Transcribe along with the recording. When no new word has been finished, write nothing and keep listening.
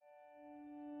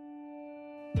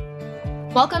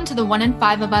Welcome to the 1 in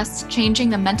 5 of Us Changing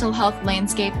the Mental Health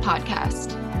Landscape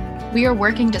podcast. We are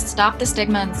working to stop the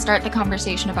stigma and start the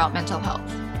conversation about mental health.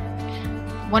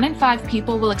 1 in 5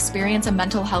 people will experience a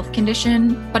mental health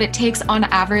condition, but it takes on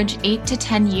average 8 to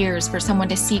 10 years for someone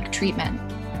to seek treatment.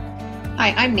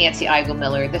 Hi, I'm Nancy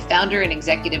Eigel-Miller, the founder and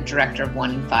executive director of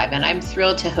 1 in 5, and I'm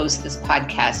thrilled to host this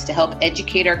podcast to help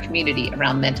educate our community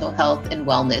around mental health and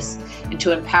wellness and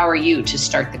to empower you to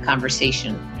start the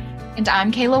conversation. And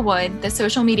I'm Kayla Wood, the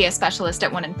social media specialist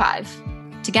at 1 in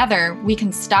 5. Together, we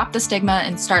can stop the stigma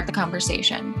and start the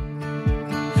conversation.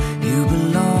 You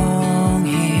belong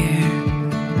here.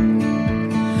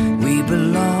 We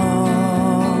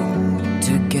belong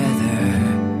together.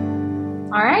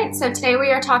 All right, so today we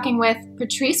are talking with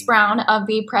Patrice Brown of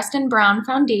the Preston Brown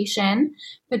Foundation.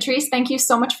 Patrice, thank you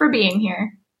so much for being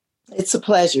here. It's a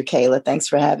pleasure, Kayla. Thanks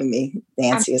for having me.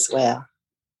 Nancy as well.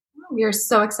 We are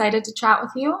so excited to chat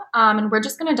with you, and we're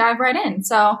just going to dive right in.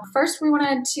 So first, we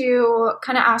wanted to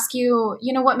kind of ask you,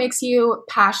 what makes you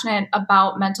passionate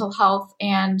about mental health,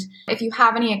 and if you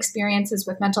have any experiences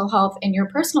with mental health in your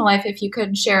personal life, if you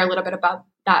could share a little bit about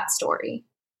that story.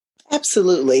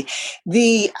 Absolutely.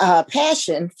 The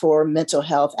passion for mental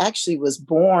health actually was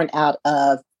born out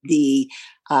of the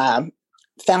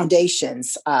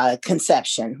foundation's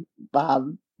conception.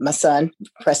 My son,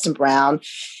 Preston Brown,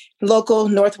 local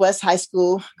Northwest High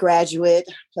School graduate,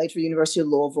 played for University of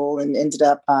Louisville and ended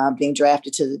up being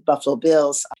drafted to the Buffalo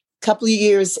Bills. A couple of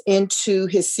years into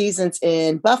his seasons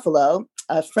in Buffalo,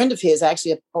 a friend of his,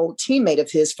 actually an old teammate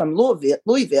of his from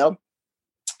Louisville,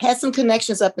 had some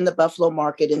connections up in the Buffalo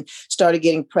market and started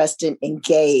getting Preston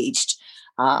engaged,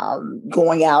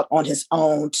 going out on his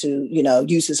own to,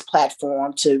 use his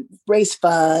platform to raise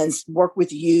funds, work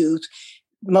with youth,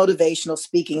 motivational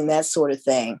speaking, that sort of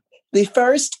thing. The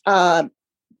first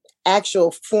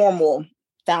actual formal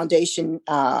foundation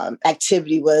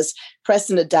activity was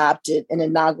Preston adopted an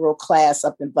inaugural class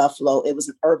up in Buffalo. It was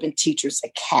an Urban Teachers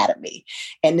Academy.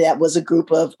 And that was a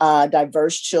group of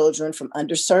diverse children from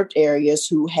underserved areas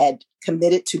who had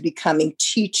committed to becoming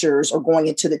teachers or going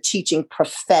into the teaching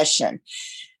profession.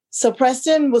 So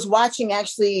Preston was watching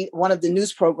actually one of the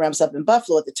news programs up in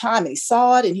Buffalo at the time, and he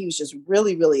saw it and he was just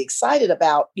really, really excited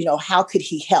about, how could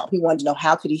he help? He wanted to know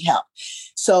how could he help?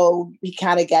 So he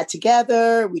kind of got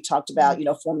together. We talked about,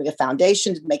 forming a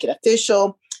foundation to make it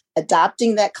official,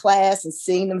 adopting that class and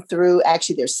seeing them through.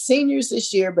 Actually, they're seniors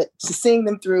this year, but seeing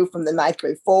them through from the 9th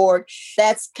grade forward.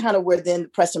 That's kind of where then the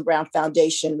Preston Brown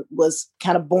Foundation was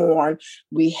kind of born.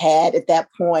 We had at that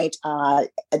point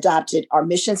adopted our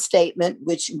mission statement,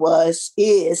 which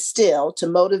is still to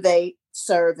motivate,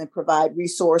 serve, and provide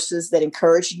resources that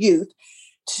encourage youth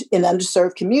in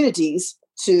underserved communities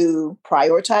to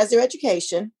prioritize their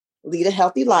education, lead a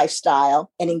healthy lifestyle,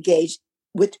 and engage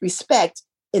with respect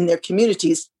in their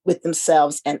communities with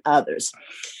themselves and others.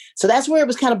 So that's where it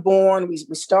was kind of born. We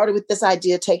started with this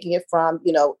idea, taking it from,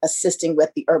 assisting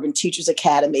with the Urban Teachers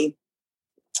Academy,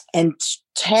 and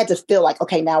had to feel like,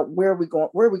 okay, now where are we going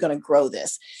to grow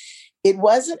this? It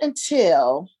wasn't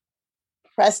until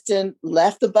Preston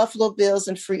left the Buffalo Bills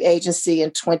in free agency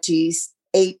in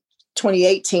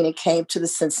 2018 and came to the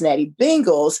Cincinnati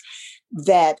Bengals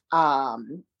that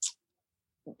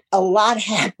a lot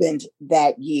happened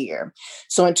that year.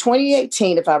 So in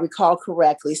 2018, if I recall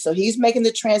correctly, so he's making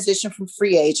the transition from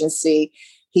free agency.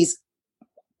 He's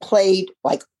played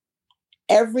like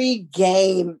every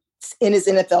game in his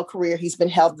NFL career. He's been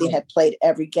healthy and had played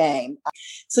every game.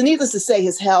 So needless to say,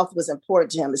 his health was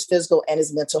important to him, his physical and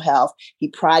his mental health. He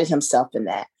prided himself in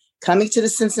that. Coming to the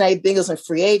Cincinnati Bengals in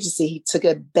free agency, he took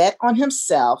a bet on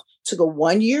himself, took a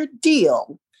 1-year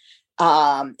deal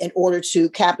in order to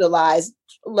capitalize,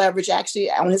 leverage actually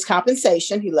on his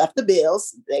compensation. He left the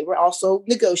Bills. They were also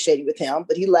negotiating with him,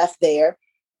 but he left there,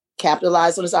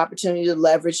 capitalized on his opportunity to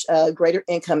leverage greater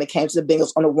income, and came to the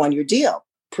Bengals on a 1-year deal.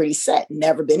 Pretty set,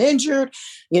 never been injured,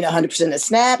 100% of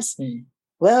snaps.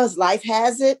 Well, as life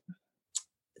has it,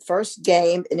 first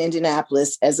game in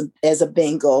Indianapolis as a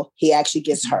Bengal, he actually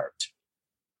gets hurt.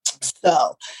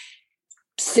 So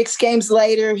 6 games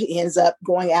later, he ends up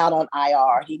going out on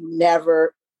IR. He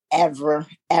never,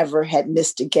 ever had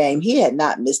missed a game. He had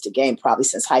not missed a game probably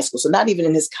since high school. So not even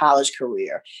in his college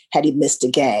career had he missed a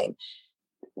game.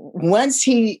 Once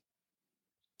he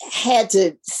had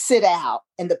to sit out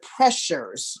and the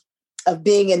pressures of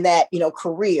being in that,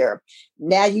 career,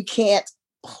 now you can't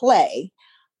play.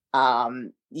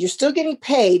 You're still getting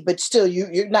paid, but still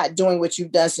you're not doing what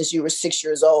you've done since you were 6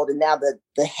 years old. And now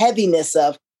the heaviness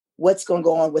of what's going to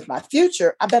go on with my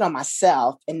future, I bet on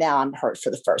myself. And now I'm hurt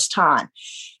for the first time.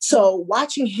 So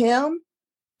watching him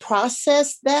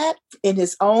process that in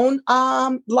his own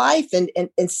life and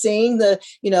seeing the,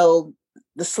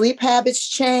 the sleep habits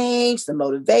change, the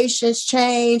motivations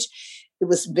change. It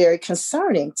was very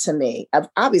concerning to me.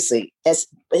 Obviously, as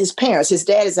his parents, his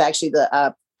dad is actually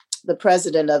the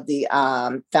president of the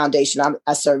foundation.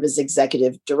 I serve as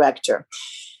executive director.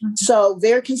 Mm-hmm. So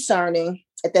very concerning.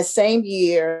 At that same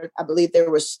year, I believe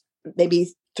there was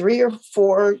maybe 3 or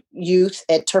 4 youth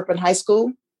at Turpin High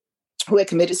School who had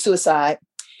committed suicide.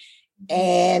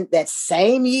 And that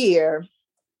same year,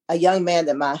 a young man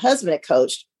that my husband had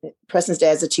coached, Preston's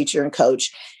dad's a teacher and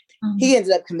coach, he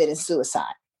ended up committing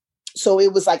suicide. So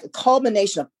it was like a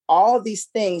culmination of all of these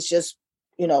things, just,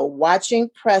 watching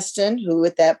Preston, who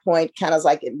at that point kind of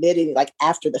like admitting, like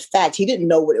after the fact, he didn't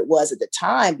know what it was at the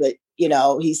time, but,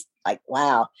 he's like,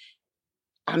 wow,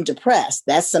 I'm depressed.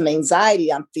 That's some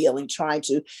anxiety I'm feeling, trying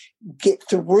to get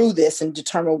through this and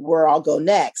determine where I'll go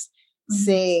next. Mm-hmm.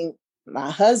 Seeing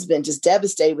my husband just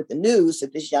devastated with the news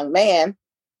that this young man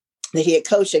that he had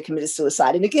coached had committed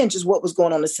suicide. And again, just what was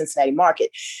going on in the Cincinnati market.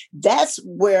 That's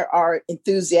where our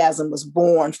enthusiasm was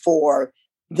born for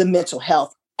the mental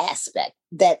health aspect,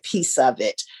 that piece of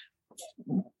it.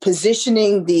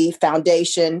 Positioning the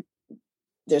foundation,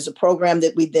 there's a program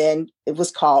that it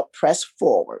was called Press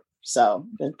Forward. So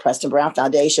the Preston Brown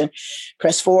Foundation,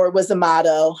 Press Forward was the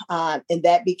motto. And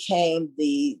that became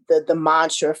the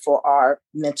mantra for our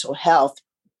mental health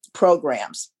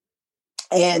programs.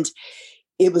 And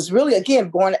it was really, again,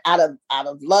 born out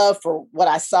of love for what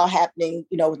I saw happening,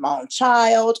 with my own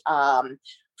child,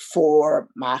 for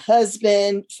my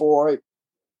husband, for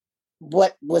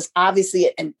what was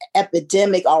obviously an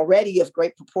epidemic already of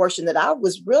great proportion that I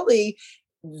was really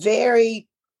very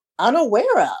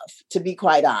unaware of, to be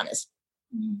quite honest.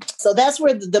 Mm-hmm. So that's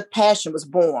where the passion was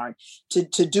born to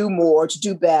do more, to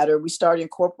do better. We started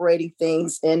incorporating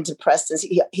things into Preston's.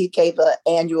 He gave an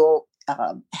annual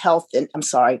an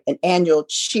annual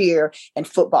cheer and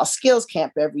football skills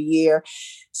camp every year.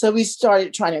 So we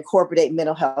started trying to incorporate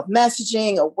mental health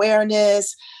messaging,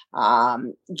 awareness,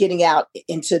 getting out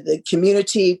into the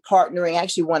community, partnering.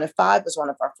 Actually, 1 in 5 was one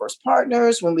of our first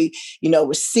partners when we,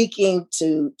 were seeking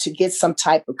to get some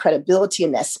type of credibility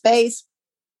in that space.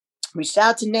 Reached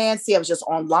out to Nancy. I was just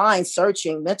online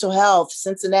searching mental health,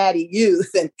 Cincinnati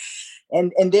youth,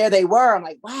 and there they were. I'm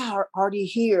like, wow, already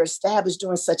here, established,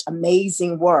 doing such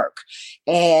amazing work.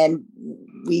 And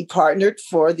we partnered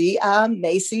for the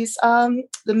Macy's, the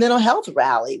mental health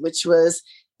rally, which was,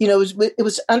 it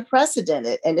was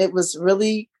unprecedented. And it was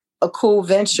really a cool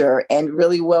venture and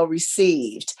really well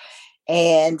received.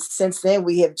 And since then,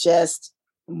 we have just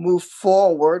moved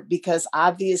forward because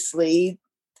obviously,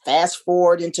 fast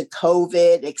forward into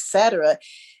COVID, et cetera,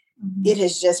 it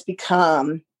has just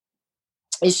become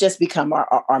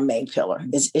our main pillar.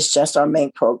 It's just our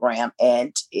main program.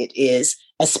 And it is,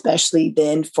 especially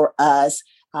then for us,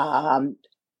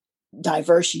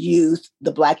 diverse youth,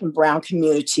 the Black and Brown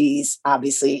communities,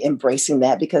 obviously embracing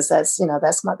that because that's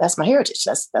my heritage.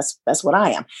 That's what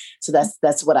I am. So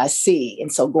that's what I see.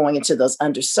 And so going into those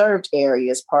underserved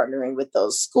areas, partnering with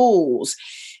those schools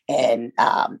and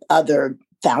other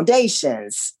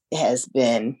foundations has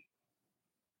been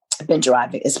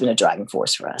driving. It's been a driving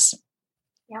force for us.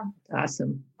 Yeah.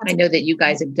 Awesome. I know that you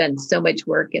guys have done so much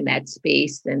work in that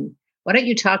space. And why don't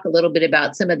you talk a little bit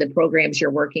about some of the programs you're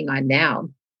working on now?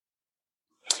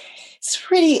 It's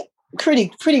pretty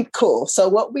cool. So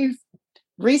what we've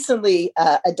recently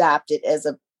adopted as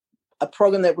a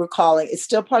program that we're calling, it's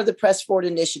still part of the Press Forward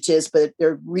initiatives, but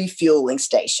they're refueling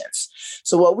stations.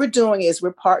 So what we're doing is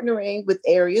we're partnering with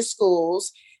area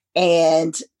schools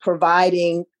and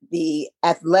providing the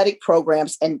athletic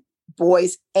programs and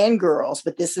boys and girls,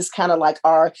 but this is kind of like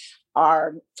our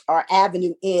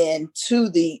avenue in to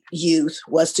the youth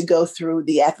was to go through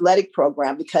the athletic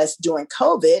program because during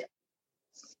COVID,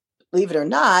 believe it or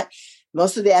not,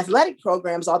 most of the athletic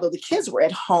programs, although the kids were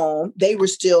at home, they were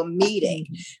still meeting.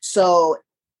 So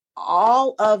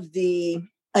all of the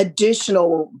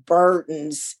additional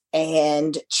burdens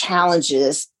and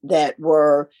challenges that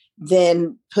were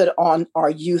then put on our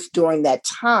youth during that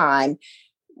time,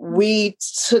 we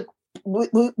took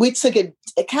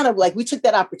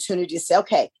that opportunity to say,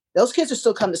 okay, those kids are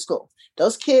still coming to school.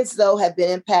 Those kids, though, have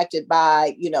been impacted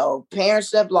by,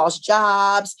 parents that have lost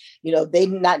jobs. They're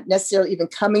not necessarily even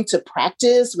coming to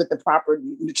practice with the proper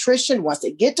nutrition. Once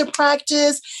they get to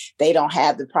practice, they don't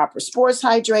have the proper sports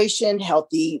hydration,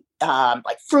 healthy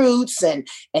like fruits and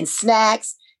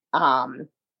snacks.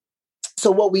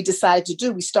 So what we decided to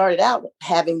do, we started out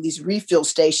having these refill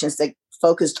stations that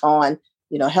focused on,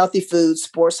 healthy food,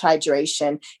 sports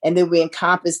hydration, and then we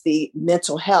encompassed the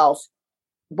mental health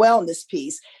wellness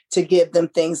piece to give them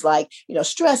things like,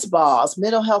 stress balls,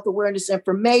 mental health awareness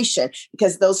information,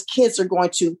 because those kids are going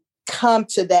to come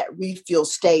to that refuel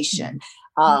station.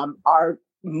 Our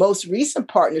most recent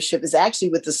partnership is actually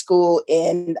with the school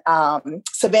in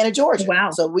Savannah, Georgia. Wow.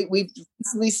 So we've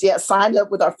recently signed up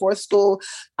with our fourth school,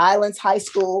 Islands High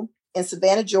School in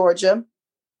Savannah, Georgia.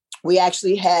 We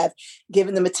actually have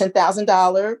given them a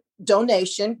 $10,000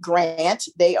 donation grant.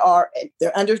 They're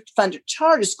underfunded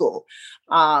charter school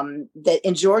that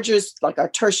in Georgia's like our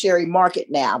tertiary market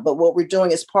now. But what we're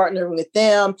doing is partnering with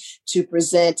them to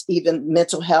present even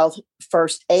mental health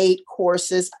first aid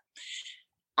courses.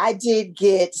 I did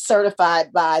get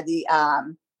certified by the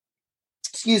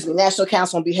National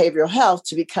Council on Behavioral Health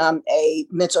to become a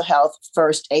mental health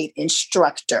first aid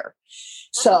instructor.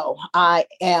 So I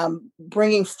am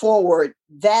bringing forward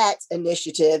that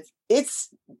initiative. It's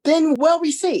been well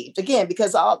received, again,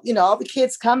 because all the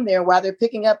kids come there while they're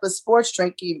picking up a sports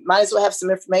drink. You might as well have some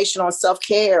information on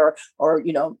self-care or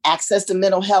access to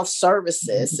mental health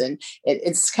services. And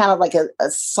it's kind of like a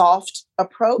soft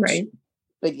approach, right?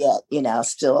 But yet,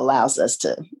 still allows us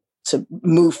to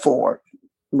move forward,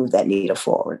 move that needle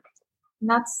forward. And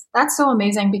that's so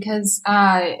amazing because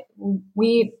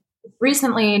we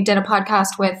recently did a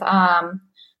podcast with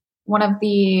one of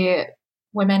the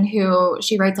women who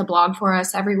she writes a blog for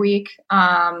us every week.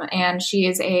 And she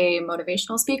is a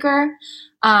motivational speaker.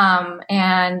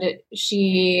 And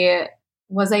she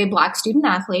was a Black student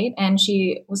athlete. And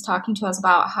she was talking to us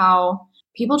about how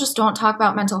people just don't talk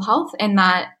about mental health in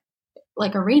that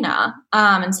like arena.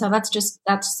 And so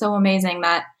that's so amazing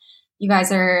that you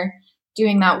guys are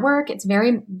doing that work. It's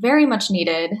very, very much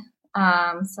needed.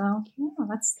 So yeah,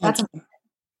 that's amazing.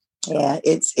 Yeah,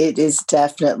 it is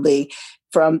definitely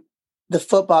from the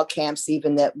football camps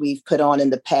even that we've put on in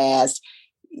the past.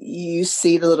 You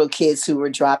see the little kids who were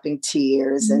dropping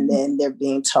tears and then they're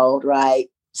being told, right,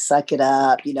 suck it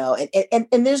up,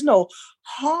 and there's no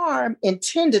harm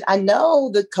intended. I know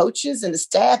the coaches and the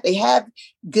staff, they have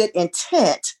good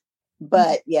intent,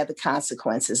 but yeah, the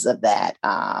consequences of that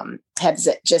have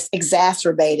just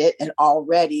exacerbated an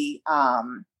already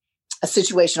a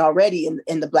situation already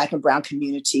in the Black and brown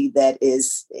community that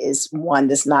is one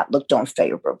that's not looked on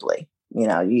favorably.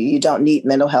 You don't need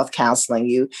mental health counseling.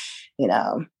 You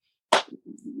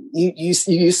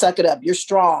suck it up. You're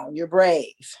strong. You're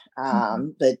brave.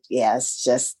 But yeah, it's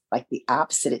just like the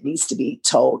opposite. It needs to be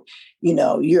told,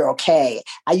 you're okay.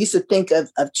 I used to think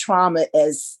of trauma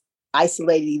as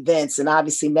isolated events. And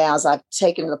obviously now as I've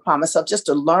taken it upon myself just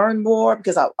to learn more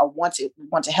because I want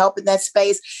to help in that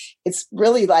space, it's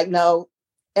really like, no,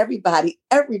 everybody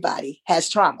has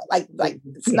trauma. Like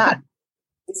it's not,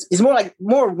 it's more like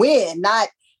more when, not,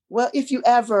 well, if you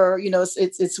ever,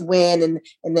 it's when,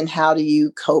 and then how do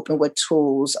you cope and what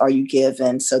tools are you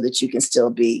given so that you can still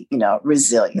be,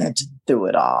 resilient through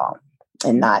it all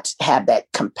and not have that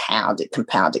compounded.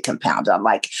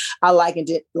 I likened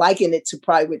it to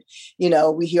probably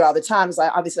what, we hear all the time is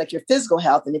like, obviously like your physical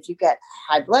health. And if you've got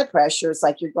high blood pressure, it's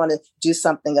like, you're going to do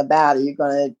something about it. You're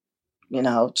going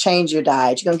to, change your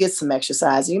diet. You're going to get some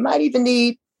exercise. You might even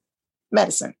need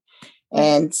medicine.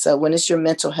 And so when it's your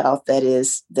mental health that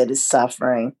is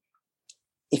suffering,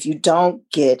 if you don't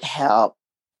get help,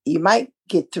 you might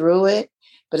get through it,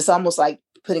 but it's almost like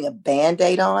putting a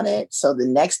Band-Aid on it. So the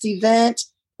next event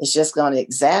is just going to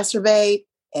exacerbate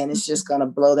and it's just going to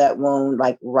blow that wound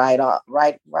like right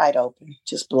open,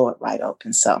 just blow it right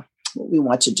open. So what we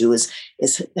want to do is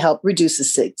help reduce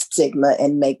the stigma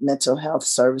and make mental health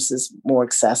services more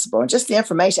accessible and just the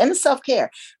information and the self-care.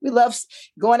 We love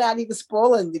going out and even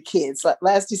spoiling the kids. Like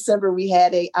last December, we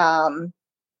had the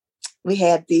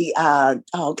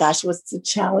what's the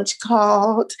challenge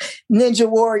called? Ninja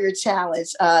Warrior Challenge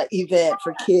event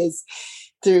for kids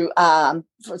through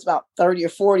for about 30 or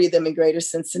 40 of them in Greater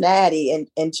Cincinnati,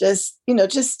 and just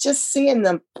seeing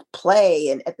them play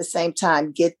and at the same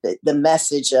time get the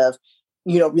message of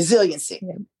resiliency,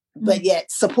 but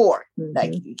yet support.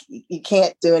 Like you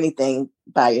can't do anything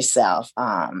by yourself.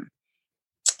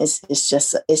 It's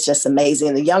just amazing.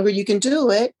 And the younger you can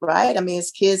do it, right? I mean, as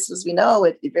kids, as we know,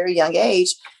 at a very young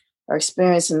age, are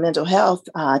experiencing mental health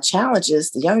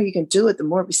challenges. The younger you can do it, the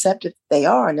more receptive they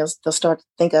are, and they'll start to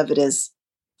think of it as,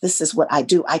 this is what I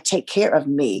do. I take care of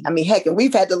me. I mean, heck, and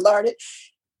we've had to learn it,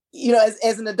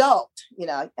 as an adult.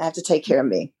 I have to take care of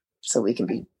me so we can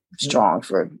be strong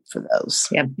for those.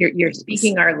 Yeah, you're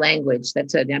speaking our language.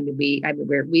 That's what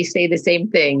we say the same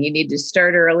thing. You need to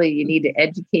start early. You need to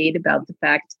educate about the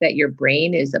fact that your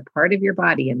brain is a part of your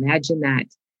body. Imagine that,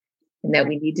 and that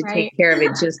we need to take care of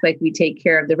it just like we take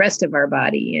care of the rest of our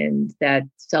body, and that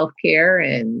self-care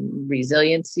and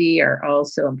resiliency are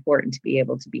also important to be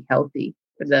able to be healthy.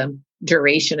 for the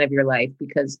duration of your life,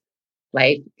 because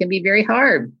life can be very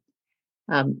hard.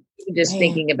 Just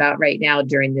thinking about right now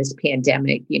during this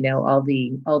pandemic, all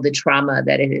the trauma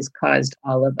that it has caused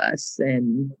all of us,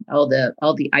 and all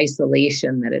the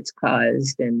isolation that it's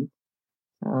caused, and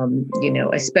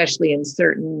especially in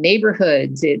certain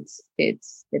neighborhoods,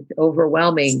 it's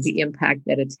overwhelming, the impact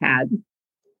that it's had.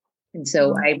 And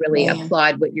so I really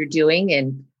applaud what you're doing,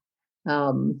 and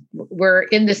we're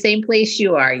in the same place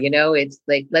you are. It's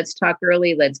like, let's talk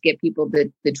early, let's get people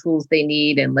the tools they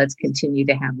need, and let's continue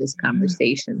to have this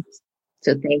conversation.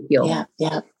 So thank you.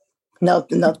 Yeah. No,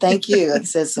 thank you. Like I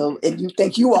said, and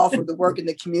thank you all for the work in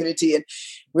the community. And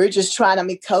we're just trying,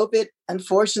 COVID,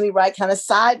 unfortunately, right, kind of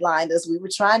sidelined us. We were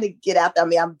trying to get out there.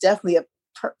 I'm definitely a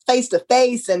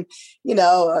face-to-face and,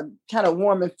 a kind of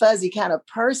warm and fuzzy kind of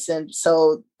person.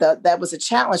 So that was a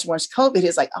challenge once COVID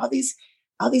is like, all these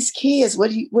kids, what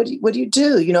do you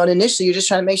do? And initially you're just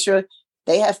trying to make sure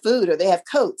they have food or they have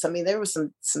coats. There was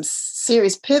some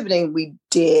serious pivoting we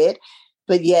did,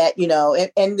 but yet,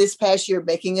 and this past year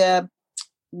making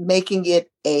it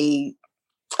a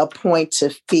point to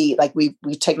feed, like we've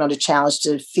taken on the challenge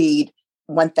to feed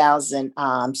 1,000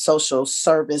 social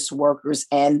service workers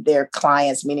and their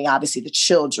clients, meaning obviously the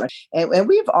children. And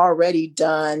we've already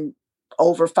done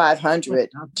over 500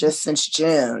 just since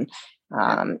June.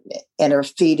 And are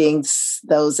feeding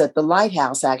those at the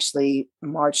Lighthouse. Actually,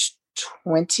 March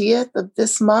 20th of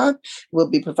this month, we'll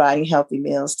be providing healthy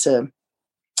meals to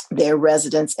their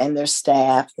residents and their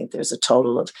staff. I think there's a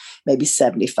total of maybe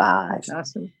 75.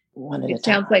 Awesome. It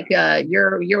sounds like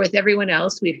you're with everyone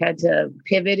else. We've had to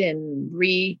pivot and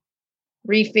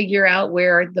refigure out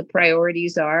where the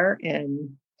priorities are. And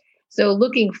so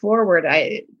looking forward,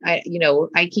 I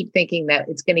keep thinking that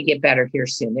it's going to get better here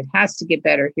soon. It has to get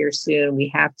better here soon.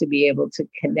 We have to be able to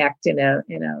connect in a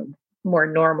more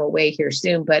normal way here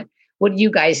soon. But what are you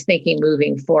guys thinking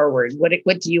moving forward? What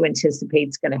do you anticipate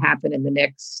is going to happen in the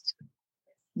next,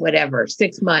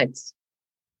 6 months?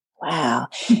 Wow.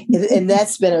 And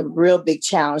that's been a real big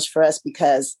challenge for us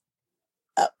because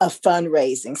of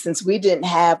fundraising. Since we didn't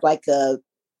have like a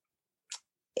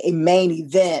main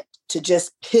event to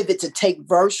just pivot to take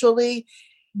virtually,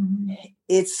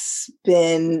 it's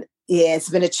been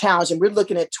a challenge. And we're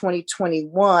looking at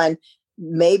 2021,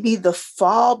 maybe the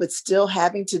fall, but still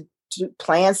having to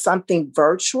plan something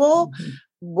virtual.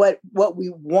 What we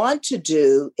want to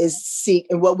do is seek,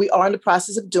 and what we are in the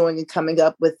process of doing and coming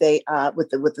up with with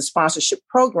the sponsorship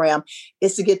program,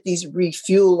 is to get these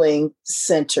refueling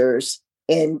centers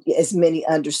in as many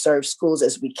underserved schools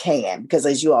as we can. Because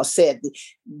as you all said,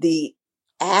 the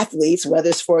athletes, whether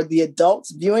it's for the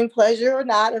adults viewing pleasure or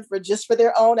not, or for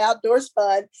their own outdoor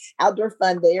fun,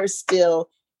 they are still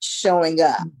showing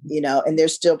up, and they're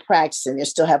still practicing. They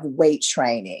still have weight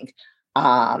training.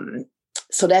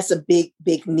 So that's a big,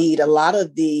 big need. A lot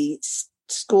of the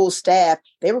school staff,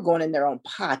 they were going in their own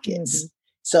pockets.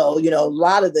 So, a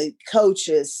lot of the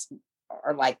coaches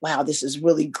are like, wow, this is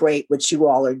really great what you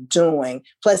all are doing.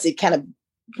 Plus, it kind of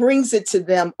brings it to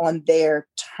them on their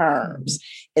terms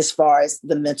as far as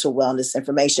the mental wellness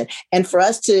information. And for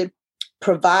us to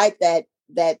provide that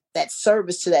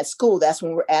service to that school, that's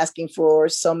when we're asking for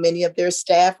so many of their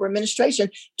staff or administration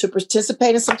to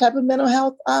participate in some type of mental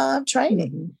health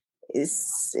training.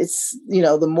 It's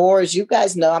the more, as you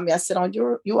guys know, I sit on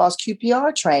you all's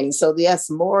QPR training. So yes,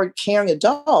 more caring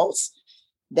adults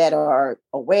that are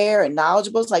aware and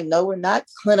knowledgeable. It's like, no, we're not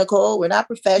clinical. We're not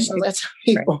professionals. That's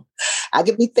people. I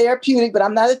could be therapeutic, but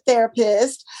I'm not a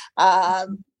therapist. But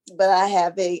I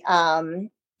have like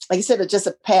I said, just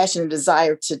a passion and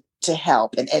desire to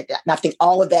help. And I think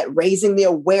all of that, raising the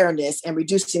awareness and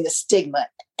reducing the stigma,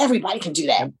 everybody can do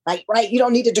that. Like, right. You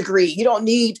don't need a degree. You don't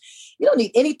need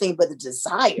anything but a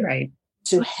desire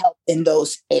to help in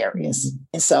those areas.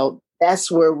 And so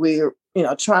that's where we're,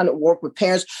 trying to work with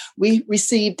parents. We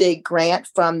received a grant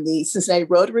from the Cincinnati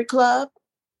Rotary Club,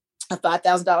 a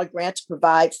 $5,000 grant to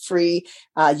provide free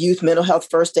youth mental health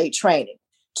first aid training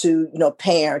to,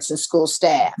 parents and school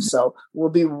staff. So we'll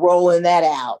be rolling that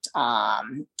out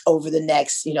over the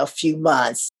next, few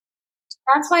months.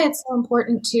 That's why it's so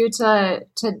important too,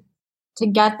 to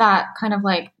get that kind of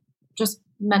like just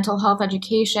mental health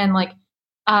education, like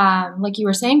you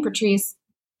were saying, Patrice,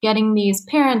 getting these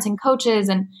parents and coaches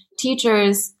and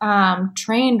teachers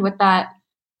trained with that,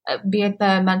 be it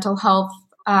the mental health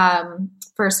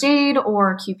first aid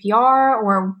or QPR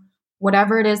or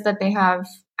whatever it is that they have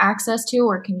access to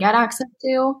or can get access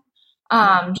to.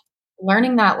 Just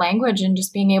learning that language and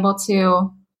just being able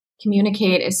to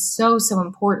communicate is so, so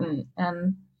important.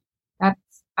 And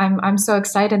I'm so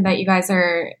excited that you guys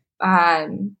are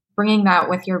bringing that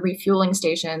with your refueling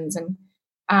stations and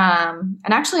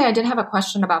And actually, I did have a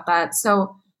question about that.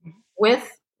 So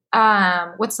with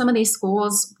some of these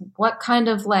schools, what kind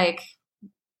of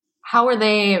how are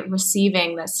they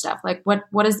receiving this stuff? Like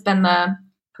what has been the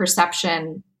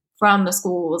perception from the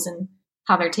schools and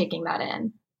how they're taking that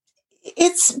in?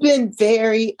 It's been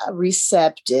very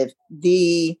receptive.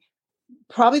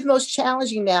 Probably the most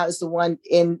challenging now is the one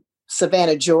in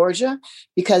Savannah, Georgia,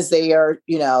 because they are,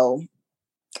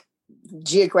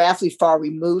 geographically far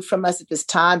removed from us at this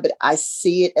time, but I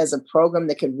see it as a program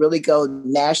that can really go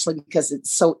nationally because it's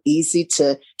so easy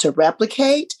to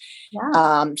replicate.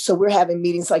 Yeah. So we're having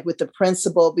meetings like with the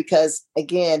principal, because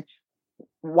again,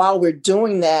 while we're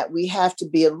doing that, we have to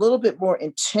be a little bit more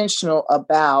intentional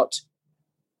about,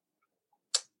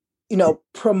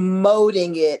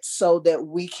 promoting it so that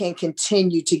we can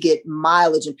continue to get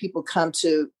mileage and people come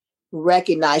to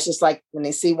recognize, just like when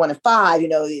they see 1 in 5,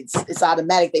 it's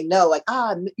automatic. They know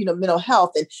mental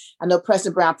health. And I know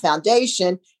Preston Brown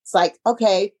Foundation, it's like,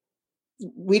 okay,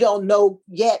 we don't know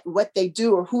yet what they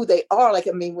do or who they are.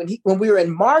 When we were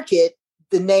in market,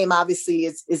 the name obviously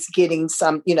is getting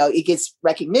some, it gets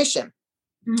recognition.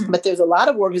 Mm-hmm. But there's a lot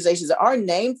of organizations that are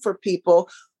named for people,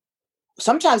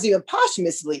 sometimes even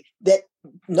posthumously, that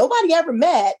nobody ever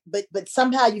met, but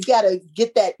somehow you've got to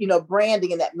get that,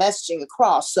 branding and that messaging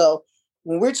across. So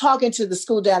when we're talking to the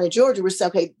school down in Georgia, we're saying,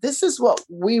 okay, this is what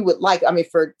we would like.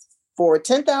 For a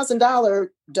 $10,000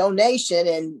 donation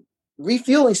and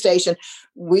refueling station,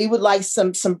 we would like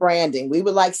some branding. We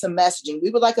would like some messaging. We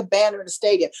would like a banner in the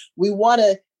stadium. We want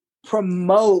to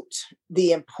promote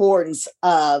the importance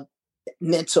of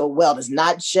mental wellness,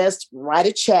 not just write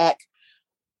a check,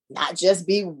 not just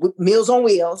be Meals on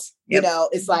Wheels. Yep.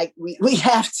 It's like we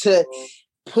have to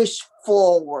push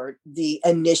forward the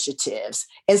initiatives.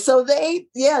 And so and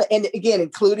again,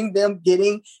 including them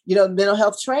getting, mental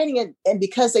health training. And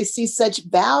because they see such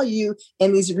value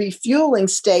in these refueling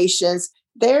stations,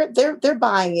 they're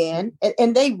buying in,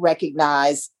 and they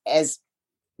recognize, as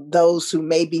those who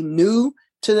may be new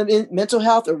to the mental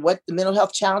health or what the mental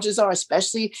health challenges are,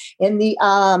 especially in the,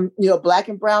 Black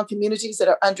and brown communities that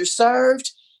are underserved.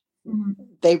 Mm-hmm.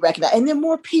 They recognize, and then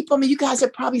more people. You guys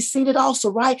have probably seen it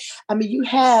also, right? You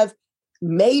have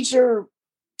major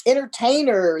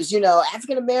entertainers,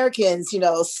 African Americans,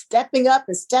 stepping up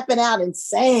and stepping out and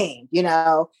saying,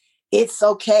 it's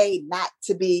okay not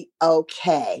to be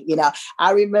okay.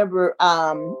 I remember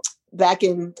back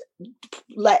in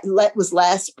was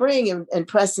last spring, and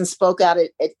Preston spoke out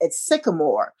at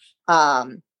Sycamore.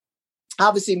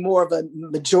 Obviously more of a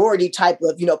majority type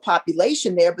of,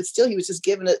 population there, but still he was just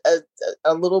giving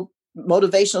a little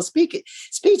motivational speech.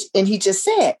 And he just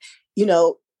said,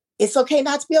 it's okay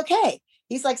not to be okay.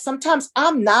 He's like, sometimes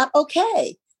I'm not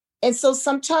okay. And so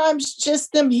sometimes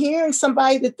just them hearing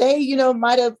somebody that they,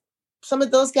 might have, some of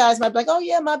those guys might be like, oh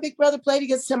yeah, my big brother played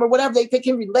against him or whatever. They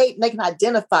can relate and they can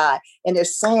identify. And they're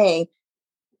saying,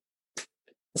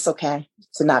 it's okay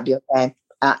to not be okay.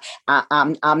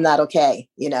 I'm not okay,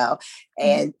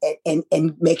 and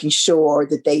making sure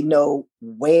that they know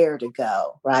where to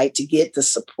go, right, to get the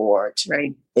support,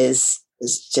 right, is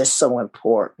just so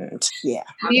important. Yeah.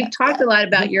 You've talked a lot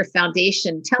about your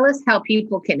foundation. Tell us how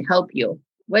people can help you.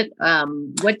 How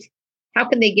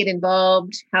can they get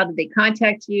involved? How do they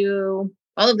contact you?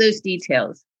 All of those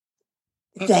details.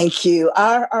 Thank you.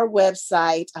 Our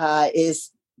website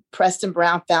is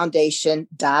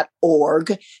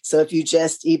PrestonBrownFoundation.org. So if you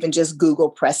just Google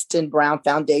Preston Brown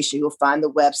Foundation, you'll find the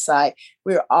website.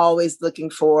 We're always looking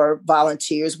for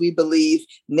volunteers. We believe,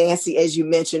 Nancy, as you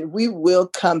mentioned, we will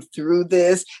come through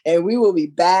this and we will be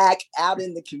back out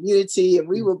in the community, and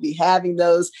we will be having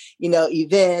those,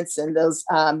 events and those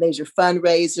major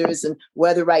fundraisers. And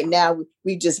whether right now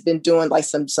we've just been doing like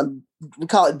some we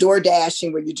call it door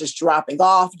dashing, where you're just dropping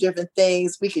off different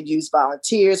things. We could use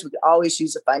volunteers. We could always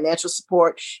use a financial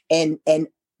support. And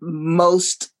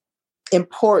most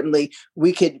importantly,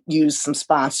 we could use some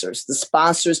sponsors, the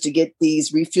sponsors to get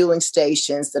these refueling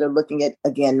stations that are looking at,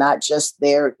 again, not just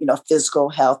their, physical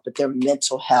health, but their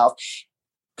mental health,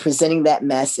 presenting that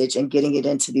message and getting it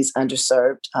into these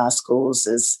underserved schools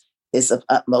is of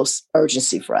utmost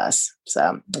urgency for us.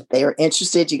 So if they are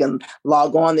interested, you can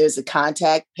log on. There's a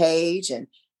contact page, and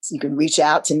you can reach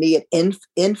out to me at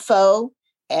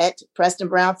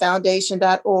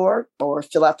info@PrestonBrownFoundation.org, or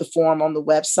fill out the form on the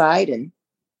website, and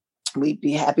we'd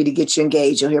be happy to get you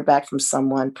engaged. You'll hear back from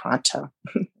someone pronto.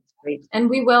 Great. And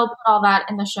we will put all that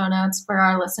in the show notes for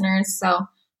our listeners. So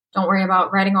don't worry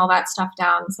about writing all that stuff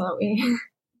down so that we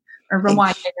or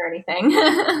rewinding or anything.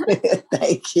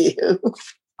 Thank you.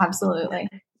 Absolutely.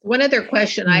 One other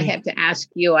question I have to ask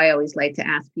you, I always like to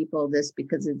ask people this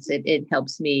because it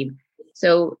helps me.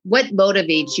 So what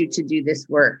motivates you to do this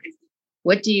work?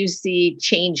 What do you see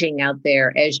changing out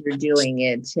there as you're doing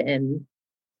it? And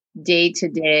day to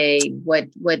day,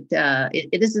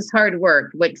 this is hard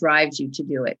work. What drives you to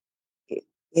do it?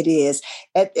 It is.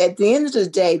 At the end of the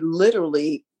day,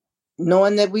 literally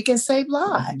knowing that we can save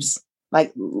lives,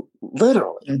 like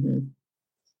literally. Mm-hmm.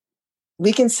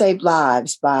 We can save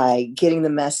lives by getting the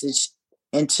message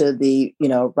into the,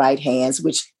 right hands,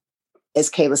 which, as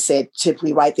Kayla said,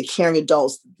 typically, right, the caring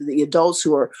adults, the adults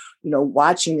who are,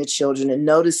 watching the children and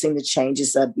noticing the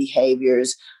changes of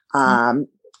behaviors,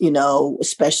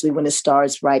 especially when it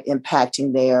starts, right,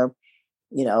 impacting their,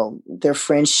 their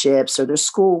friendships or their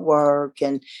schoolwork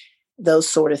and those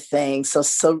sort of things.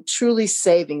 So truly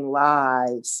saving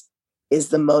lives is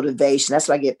the motivation. That's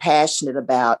what I get passionate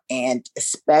about. And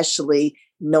especially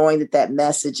knowing that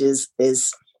message is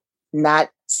not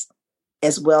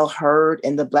as well heard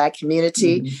in the Black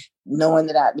community, knowing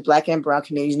that the Black and Brown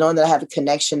communities, knowing that I have a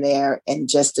connection there and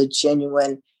just a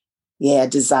genuine,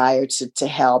 desire to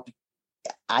help.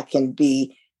 I can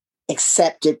be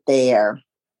accepted there.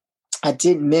 I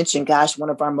didn't mention, one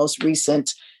of our most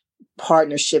recent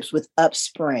partnerships with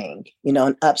Upspring,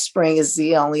 and Upspring is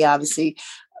the only, obviously,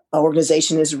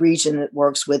 organization in this region that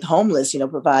works with homeless,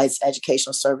 provides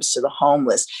educational service to the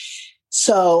homeless.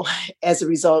 So as a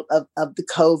result of the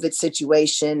COVID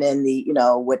situation and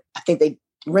what I think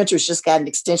renters just got an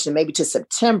extension maybe to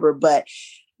September, but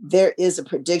there is a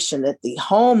prediction that the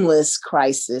homeless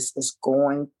crisis is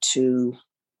going to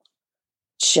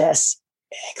just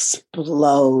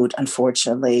explode,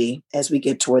 unfortunately, as we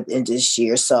get toward the end of this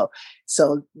year. So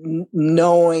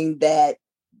knowing that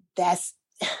that's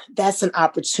an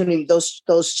opportunity,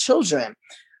 those children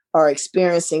are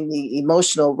experiencing the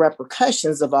emotional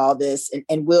repercussions of all this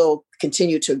and will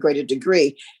continue to a greater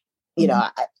degree.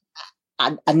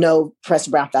 I know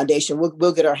Preston Brown Foundation,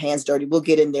 we'll get our hands dirty. We'll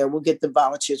get in there. We'll get the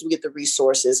volunteers. We'll get the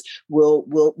resources.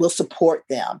 We'll support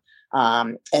them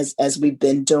as we've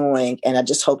been doing. And I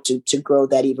just hope to grow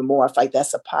that even more. I feel like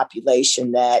that's a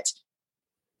population that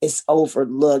is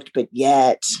overlooked, but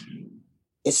yet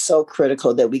it's so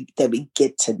critical that we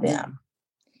get to them.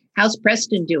 How's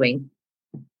Preston doing?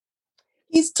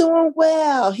 He's doing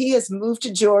well. He has moved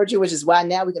to Georgia, which is why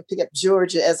now we can pick up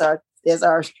Georgia as our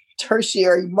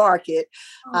tertiary market.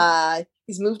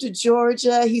 He's moved to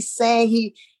Georgia. He's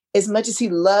saying as much as he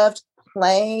loved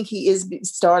playing, he is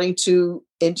starting to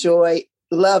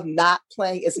love not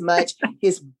playing as much.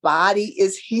 His body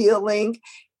is healing,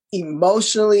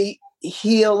 emotionally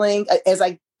healing. As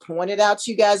I pointed out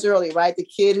to you guys earlier, right? The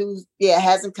kid who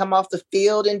hasn't come off the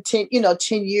field in 10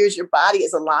 years, your body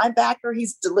is a linebacker.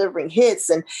 He's delivering hits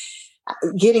and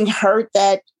getting hurt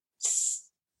that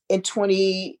in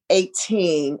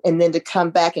 2018 and then to come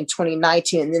back in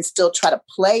 2019 and then still try to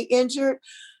play injured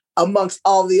amongst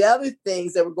all the other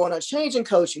things that were going on, changing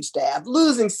coaching staff,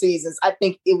 losing seasons. I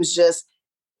think it was just,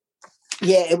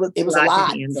 it was a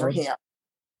lot for him.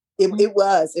 It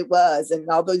was. And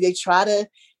although they try to,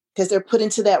 because they're put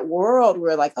into that world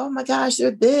where like, oh my gosh, they're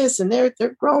this and they're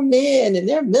grown men and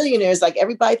they're millionaires. Like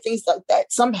everybody thinks like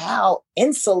that somehow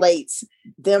insulates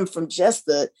them from just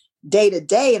the day to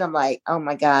day. And I'm like, oh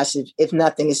my gosh, if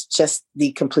nothing, it's just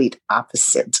the complete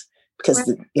opposite because,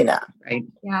 Right.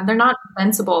 Yeah, they're not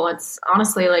invincible. It's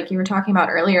honestly, like you were talking about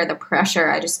earlier, the pressure,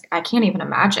 I can't even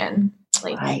imagine.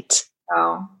 Right.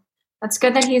 So that's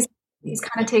good that he's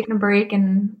kind of taking a break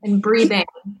and breathing.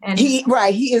 He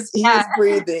is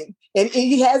breathing, and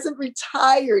he hasn't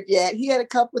retired yet. He had a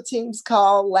couple of teams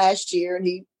call last year, and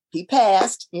he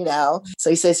passed. So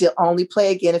he says he'll only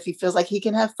play again if he feels like he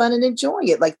can have fun and enjoy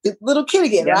it, like the little kid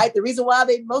again, right? The reason why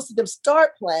most of them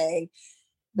start playing,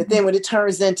 but then when it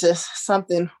turns into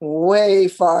something way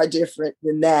far different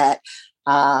than that.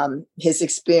 His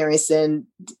experience after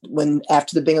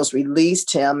the Bengals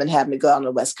released him and having to go out on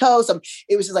the West Coast,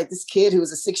 it was just like this kid who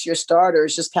was a 6-year starter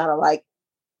is just kind of like,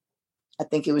 I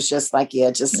think it was just like,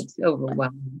 just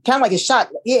overwhelming. Kind of like a shock.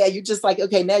 Yeah, you're just like,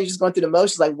 okay, now you're just going through the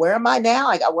motions. Like, where am I now?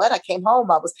 Like, what? I came home.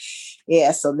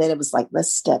 So then it was like,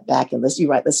 let's step back and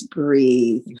let's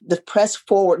breathe. The press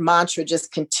forward mantra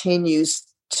just continues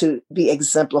to be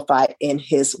exemplified in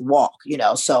his walk,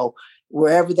 so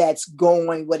wherever that's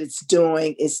going, what it's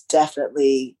doing is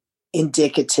definitely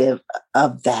indicative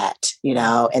of that,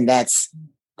 and that's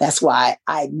why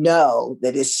I know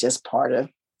that it's just part of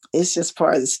the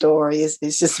story.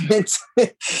 It's just meant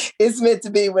to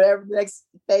be whatever the next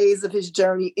phase of his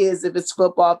journey is, if it's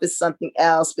football, if it's something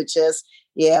else, but just,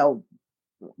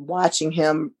 watching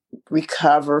him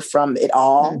recover from it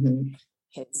all,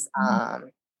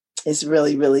 it's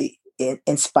really, really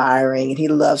inspiring, and he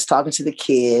loves talking to the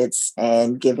kids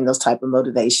and giving those type of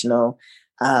motivational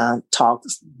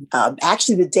talks.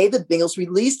 Actually, the day the Bengals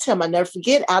released him, I never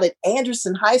forget, out at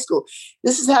Anderson High School.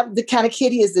 This is how the kind of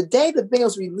kid he is. The day the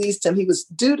Bengals released him, he was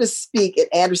due to speak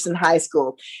at Anderson High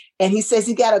School. And he says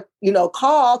he got a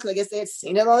call, because I guess they had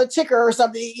seen it on the ticker or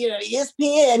something,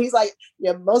 ESPN. He's like,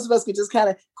 most of us could just kind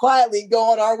of quietly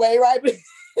go on our way, right? But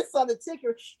it's on the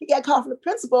ticker. He got a call from the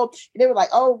principal, and they were like,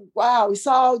 "Oh, wow, we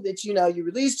saw that, you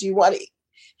released. Do you want to?"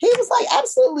 He was like,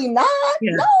 "Absolutely not.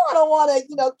 Yeah. No, I don't want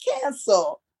to,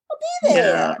 cancel. I'll be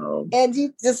there." No. And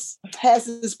he just has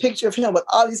this picture of him with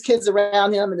all these kids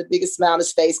around him and the biggest smile on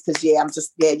his face. Because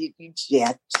just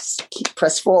keep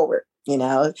press forward.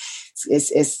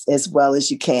 It's as well as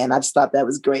you can. I just thought that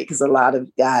was great, because a lot of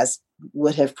guys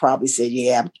would have probably said,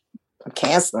 "Yeah, I'm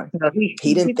canceling." No,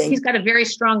 he didn't think. He's got a very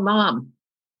strong mom.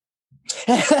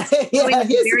 He's a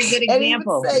very good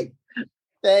example.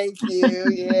 Thank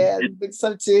you. Yeah,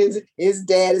 so too. His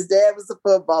dad was a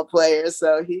football player,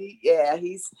 so we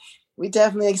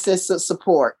definitely exist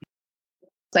support.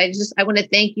 So I want to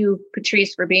thank you,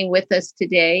 Patrice, for being with us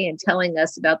today and telling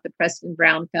us about the Preston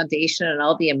Brown Foundation and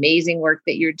all the amazing work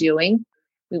that you're doing.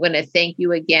 We want to thank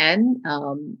you again,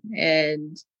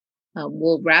 and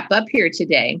we'll wrap up here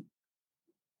today.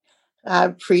 I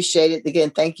appreciate it. Again,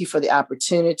 thank you for the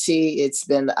opportunity. It's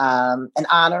been an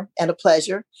honor and a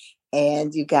pleasure.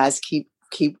 And you guys keep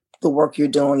the work you're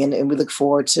doing, and we look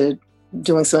forward to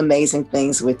doing some amazing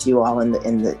things with you all in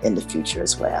the future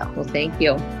as well. Well, thank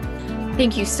you.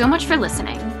 Thank you so much for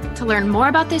listening. To learn more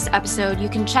about this episode, you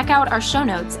can check out our show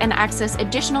notes and access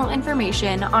additional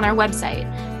information on our website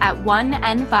at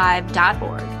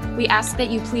onn5.org. We ask that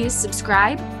you please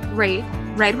subscribe, rate,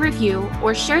 write a review,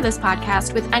 or share this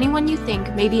podcast with anyone you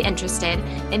think may be interested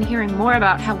in hearing more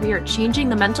about how we are changing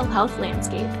the mental health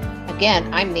landscape.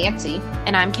 Again, I'm Nancy.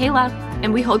 And I'm Kayla,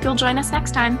 and we hope you'll join us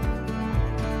next time.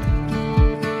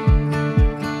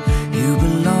 You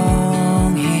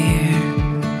belong here.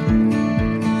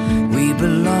 We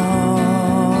belong.